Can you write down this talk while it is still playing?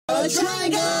What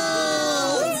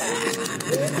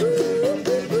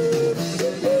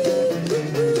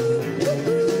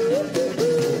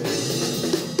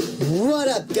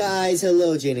up, guys?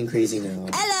 Hello, Jane and Crazy Now.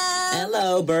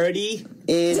 Hello, Birdie.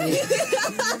 And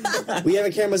we have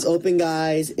our cameras open,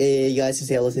 guys. You guys can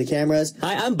say hello to the cameras.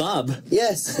 Hi, I'm Bob.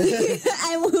 Yes.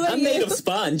 I'm made of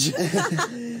sponge.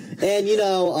 And, you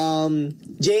know,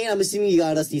 Jane, I'm assuming you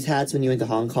got us these hats when you went to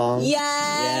Hong Kong.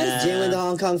 Yes. Jane went to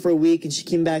Hong Kong for a week, and she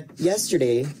came back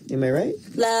yesterday. Am I right?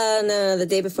 No, the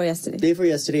day before yesterday. Day before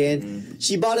yesterday, and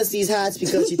she bought us these hats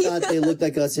because she thought they looked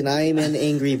like us, and I am an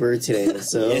angry bird today.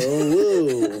 So,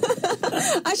 woo.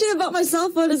 I should have bought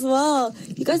myself one as well.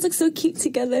 You guys look so cute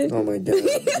together. Oh my god.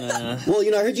 Well, you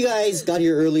know, I heard you guys got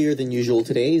here earlier than usual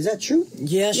today. Is that true?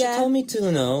 Yeah, she told me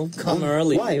to, come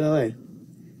early. Why?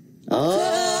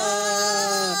 Oh.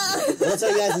 Let's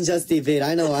tell you guys in just a bit.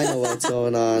 I know what's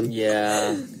going on.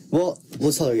 Yeah. Well,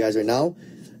 let's tell you guys right now.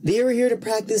 They were here to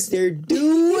practice their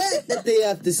duet that they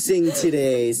have to sing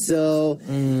today. So,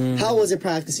 how was it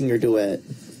practicing your duet?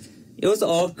 It was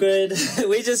awkward.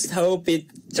 We just hope it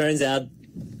turns out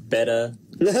better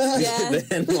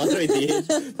than what we did.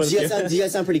 Do you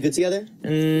guys sound pretty good together?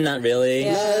 Not really.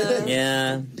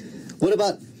 Yeah. What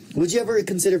about, would you ever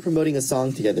consider promoting a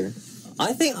song together?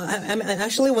 I think,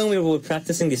 actually, when we were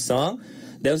practicing this song,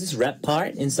 there was this rap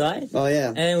part inside. Oh,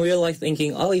 yeah. And we were like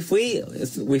thinking, if we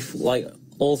like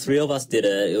all three of us did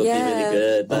it, it would be really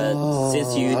good. But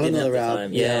since you didn't have the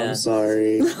time, I'm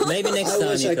sorry. Maybe next time.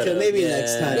 I wish I could. Maybe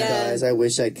next time, guys. I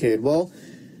wish I could. Well,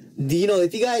 you know,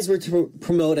 if you guys were to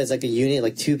promote as like a unit,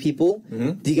 like two people,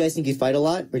 do you guys think you'd fight a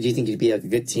lot, or do you think you'd be like a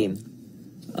good team?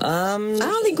 I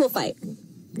don't think we'll fight.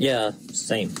 Yeah,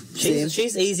 same.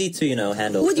 She's easy to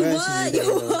handle. What do you want?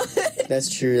 That's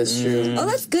true. Oh,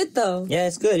 that's good though. Yeah,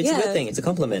 it's good. It's a good thing. It's a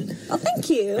compliment. Oh, thank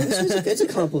you. It's a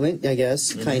compliment, I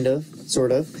guess. Kind of,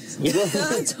 sort of.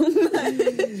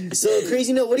 So,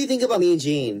 Crazy Note, what do you think about me and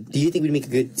Jane? Do you think we'd make a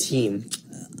good team?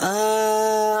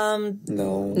 No.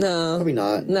 Probably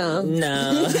not. No.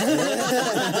 No.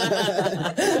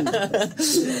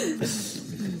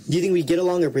 Do you think we'd get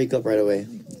along or break up right away?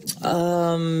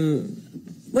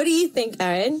 What do you think,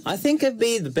 Aaron? I think it'd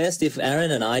be the best if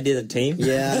Aaron and I did a team.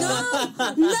 Yeah.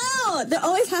 No! There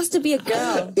always has to be a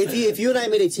girl. If you and I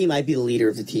made a team, I'd be the leader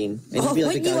of the team. And you'd be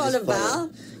like the guy what that just follows.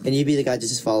 And you'd be the guy that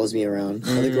just follows me around.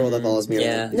 Or the girl that follows me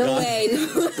around. No way.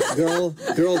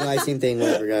 Girl, guy, same thing,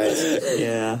 whatever, guys.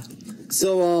 Yeah.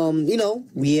 So,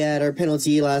 we had our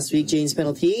penalty last week, Jane's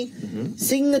penalty.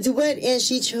 Singing a duet, and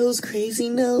she chose Crazy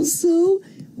Note. So,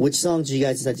 which song did you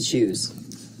guys decide to choose?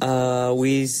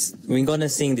 We're gonna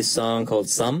sing this song called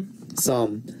Some.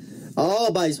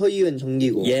 Oh, by Soyu and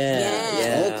Jonggigo.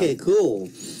 Yeah. Okay, cool.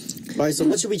 Alright, so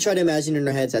what should we try to imagine in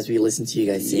our heads as we listen to you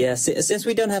guys sing? Yeah, since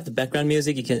we don't have the background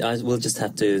music, we'll just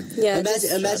have to... Yeah,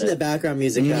 imagine the background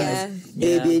music, guys.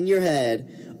 Yeah. Maybe in your head.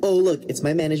 Oh, look, it's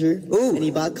my manager. Ooh. And he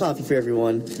bought coffee for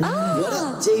everyone. What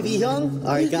up, JB Hyung?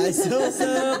 Alright, guys, so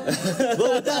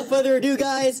but without further ado,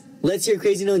 guys, let's hear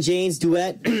Crazy Note and Jane's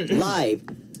duet live.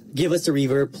 Give us a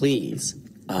reverb, please.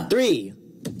 3,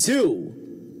 2,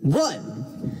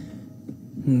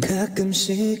 1.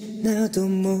 가끔씩 나도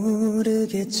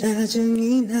모르게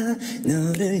짜증이 나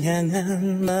너를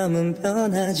향한 마음은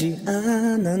변하지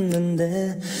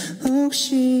않았는데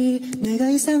혹시 내가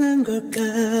이상한 걸까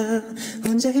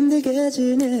혼자 힘들게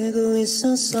지내고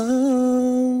있었어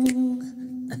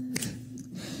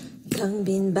텅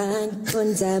빈 방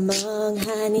혼자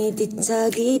멍하니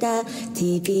뒤척이다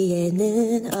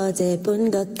TV에는 어제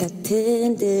본 것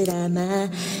같은 드라마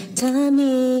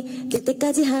잠이 들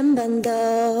때까지 한 번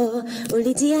더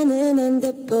울리지 않은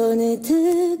핸드폰을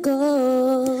들고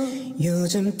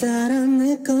요즘 따라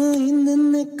내 거인 듯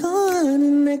내 거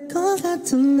아닌 내 거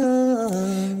같은 너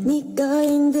네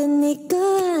거인 듯 네 거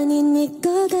아닌 네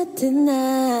거 같은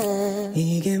나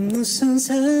이게 무슨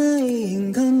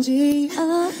사이인 건지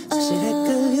사실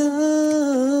헷갈려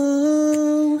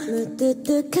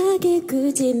무뚝뚝하게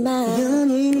굳이 말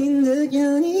연인인 듯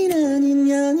연인 아닌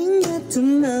연인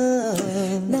같은 너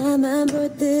나만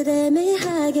볼 듯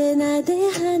애매하게 날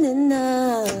대하는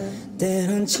너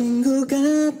때론 친구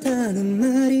같다는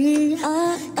말이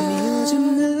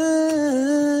요즘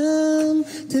난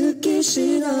듣기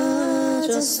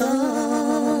싫어졌어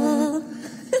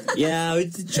Yeah, we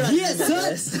tried. Yes!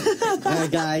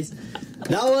 Alright, guys.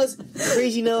 That was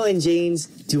Crazy Note and Jane's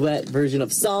duet version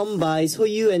of Some by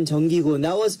Soyu and Jonggigo. And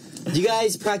that was, did you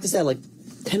guys practice that like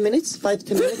 10 minutes? 5 to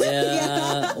 10 minutes?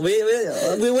 Yeah.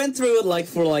 We went through it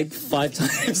for 5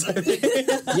 times, I think.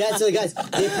 Yeah, so guys,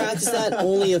 they practiced that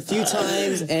only a few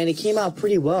times and it came out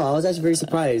pretty well. I was actually very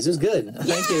surprised. It was good.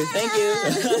 Thank you.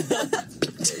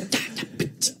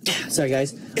 Sorry,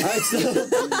 guys. All right, so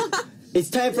it's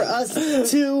time for us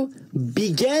to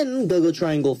begin Go-Go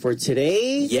Triangle for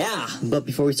today. Yeah. But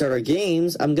before we start our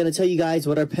games, I'm going to tell you guys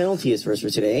what our penalty is first for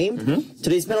today.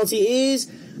 Today's penalty is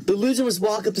the loser must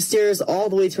walk up the stairs all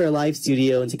the way to our live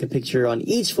studio and take a picture on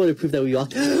each floor to prove that we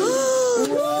walked.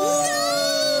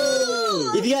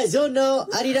 If you guys don't know,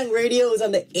 Arirang Radio is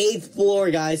on the 8th floor,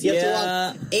 guys. You have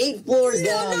to walk 8 floors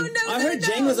down. I heard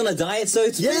Jane was on a diet, so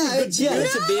it's really good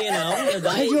to be on a I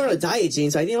diet. heard you were on a diet,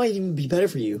 Jane, so I think it might even be better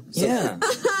for you. So, Yeah.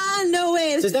 No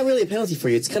way. So it's not really a penalty for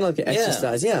you. It's kind of like an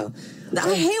exercise, yeah.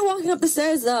 I hate walking up the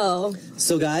stairs, though.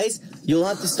 So, guys, you'll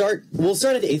have to start. We'll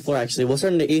start at the 8th floor, actually. We'll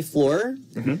start on the 8th floor.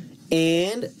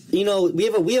 And, you know, we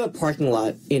have a parking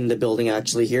lot in the building,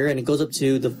 actually, here. And it goes up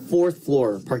to the 4th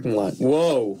floor parking lot.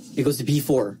 Whoa. It goes to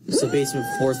B4. So, basement,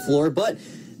 4th floor. But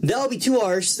that'll be too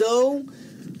harsh. So,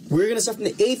 we're going to start from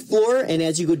the 8th floor. And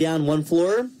as you go down 1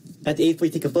 floor, at the 8th floor,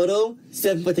 you take a photo.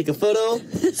 7th floor, take a photo.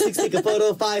 6th, take a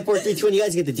photo. 5, 4, 3, 2, 1. You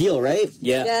guys get the deal, right?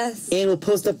 Yeah. Yes. And we'll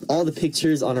post up all the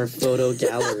pictures on our photo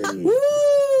gallery.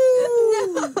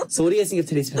 So, what do you guys think of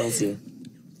today's penalty?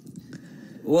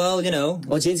 Well, you know.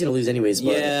 Well, Jane's gonna lose anyways,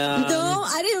 but... Yeah. No,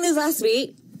 I didn't lose last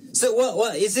week. So,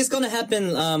 what is this going to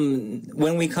happen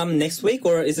when we come next week,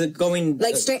 or is it going...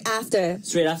 Like, straight after.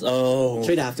 Straight after? Oh.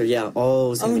 Straight after, yeah.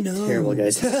 Oh, it's gonna be terrible,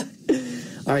 guys.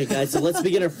 Alright, guys, so let's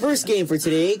begin our first game for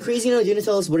today. Crazy Noah, do you want to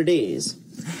tell us what it is?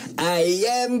 I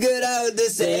am good at the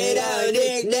say our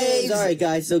nicknames. Alright,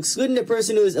 guys, so excluding the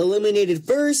person who is eliminated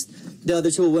first, the other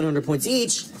two will win 100 points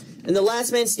each, and the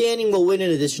last man standing will win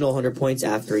an additional 100 points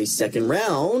after a second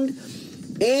round.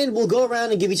 And we'll go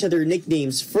around and give each other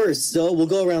nicknames first. So we'll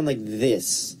go around like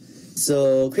this.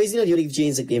 So, Crazy Noah, do you want to give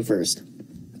Jane's nickname first?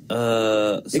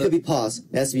 It could be Paws.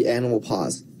 It has to be Animal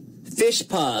Paws. Fish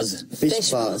paws.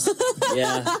 Fish Paws.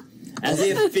 Yeah. As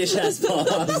if fish has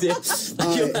paws. Yeah.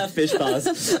 You have fish paws.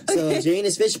 So, Jane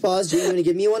is Fish Paws. Jane, you want to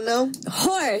give me one now?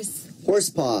 Horse. Horse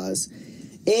Paws.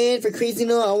 And for Crazy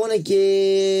Noah, I want to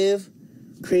give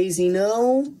Crazy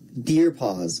Noah Deer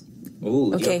Paws.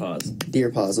 Ooh, Okay. deer paws. Deer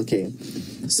Paws, okay.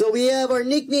 So we have our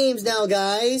nicknames now,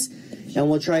 guys. And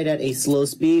we'll try it at a slow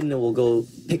speed, and then we'll go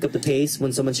pick up the pace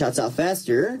when someone shouts out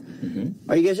faster.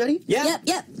 Are you guys ready? Yeah.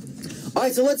 Yep. All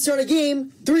right, so let's start a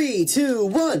game. 3, 2,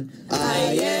 1.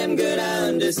 I am good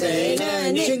on the say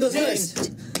our Jane goes nicknames.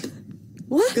 first.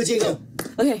 What? Go, Jane, go.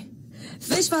 Okay.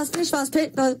 Fish paws, fish paws,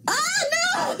 fish paws. Ah,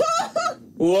 no!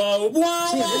 Whoa,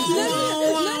 whoa,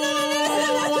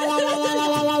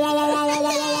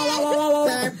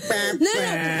 No,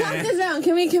 practice round.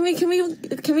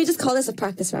 Can we just call this a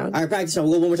practice round? All right, practice round.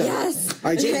 We'll go one more time. Yes.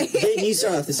 All right, Jane, Okay. Jane, you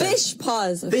start off this time. Fish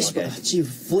paws. Okay. Fish paws. Gee,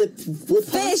 flip.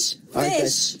 Fish. All right, Fish.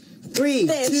 guys. 3,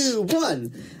 Fish. 2,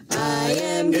 1. I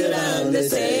am good on the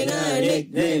saying our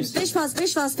nicknames. Fish paws,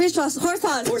 fish paws, fish paws, horse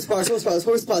paws. Horse paws, horse paws,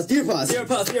 horse paws, deer paws. Deer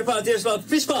paws, deer paws, deer paws,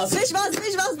 fish paws. Fish paws,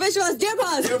 fish paws, fish paws, deer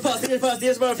paws. Deer paws, deer paws,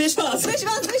 deer paws, fish paws. Fish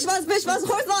paws, fish paws, fish paws,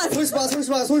 horse paws. Horse paws, horse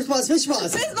paws, horse paws, fish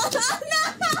paws. Fish paws.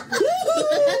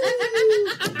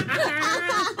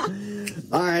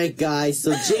 All right, guys.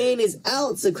 So Jane is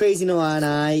out. So Crazy Noah and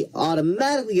I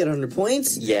automatically get 100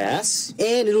 points. Yes.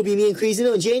 And it'll be me and Crazy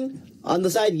Noah. Jane, on the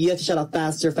side, you have to shout out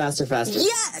faster, faster, faster.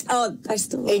 Yeah. Oh, I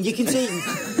still. And you can say,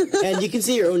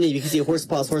 your own name. You can say horse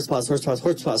paws, horse paws, horse paws,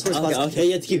 horse paws, horse paws. Okay. Yeah,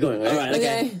 you have to keep going. All right.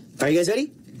 Okay. Are you guys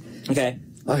ready? Okay.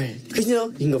 All right. Crazy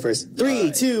Noah, you can go first.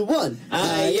 3, 2, 1.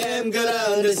 I am good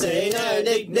on the saying our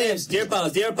nicknames. Deer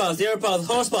paws, deer paws, deer paws,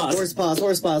 horse paws. Horse paws,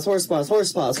 horse paws, horse paws,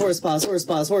 horse paws, horse paws, horse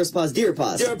paws, horse paws, deer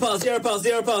paws. Deer paws, deer paws,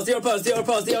 deer paws, deer paws, deer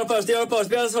paws, deer paws, deer paws,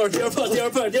 deer paws, deer paws, deer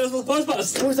paws, deer paws, horse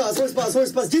paws. Horse paws, horse paws,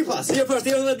 horse paws, deer paws. Deer paws,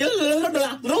 deer paws,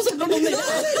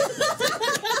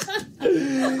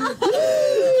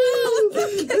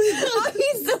 Oh,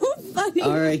 he's so funny.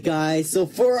 All right, guys. So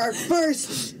for our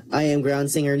first I Am Ground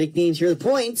Singer nicknames, here are the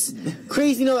points.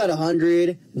 Crazy Noah at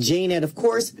 100, Jane at, of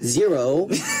course, 0,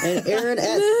 and Aaron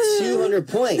at 200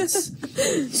 points.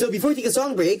 So before we take a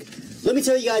song break, let me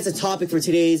tell you guys a topic for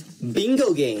today's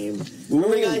bingo game.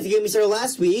 Remember, guys, the game we started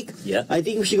last week? Yeah. I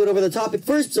think we should go over the topic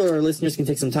first so our listeners can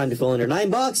take some time to fill in their 9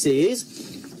 boxes.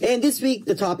 And this week,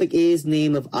 the topic is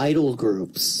name of idol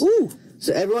groups. Ooh.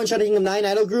 So everyone try to think of 9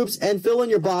 idol groups and fill in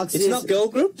your boxes. It's not girl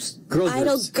groups? Girl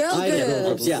Idol groups. girl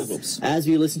groups. Yeah. Groups. As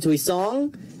we listen to a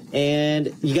song,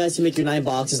 and you guys can make your 9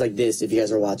 boxes like this if you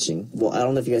guys are watching. Well, I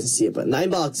don't know if you guys can see it, but 9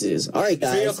 boxes. All right,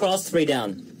 guys. 3 across, 3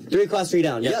 down. 3 across, 3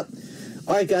 down. Yep.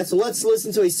 All right, guys. So let's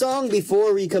listen to a song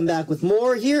before we come back with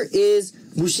more. Here is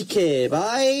Mushike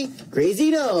by Crazy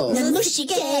Noah.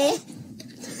 Mushike.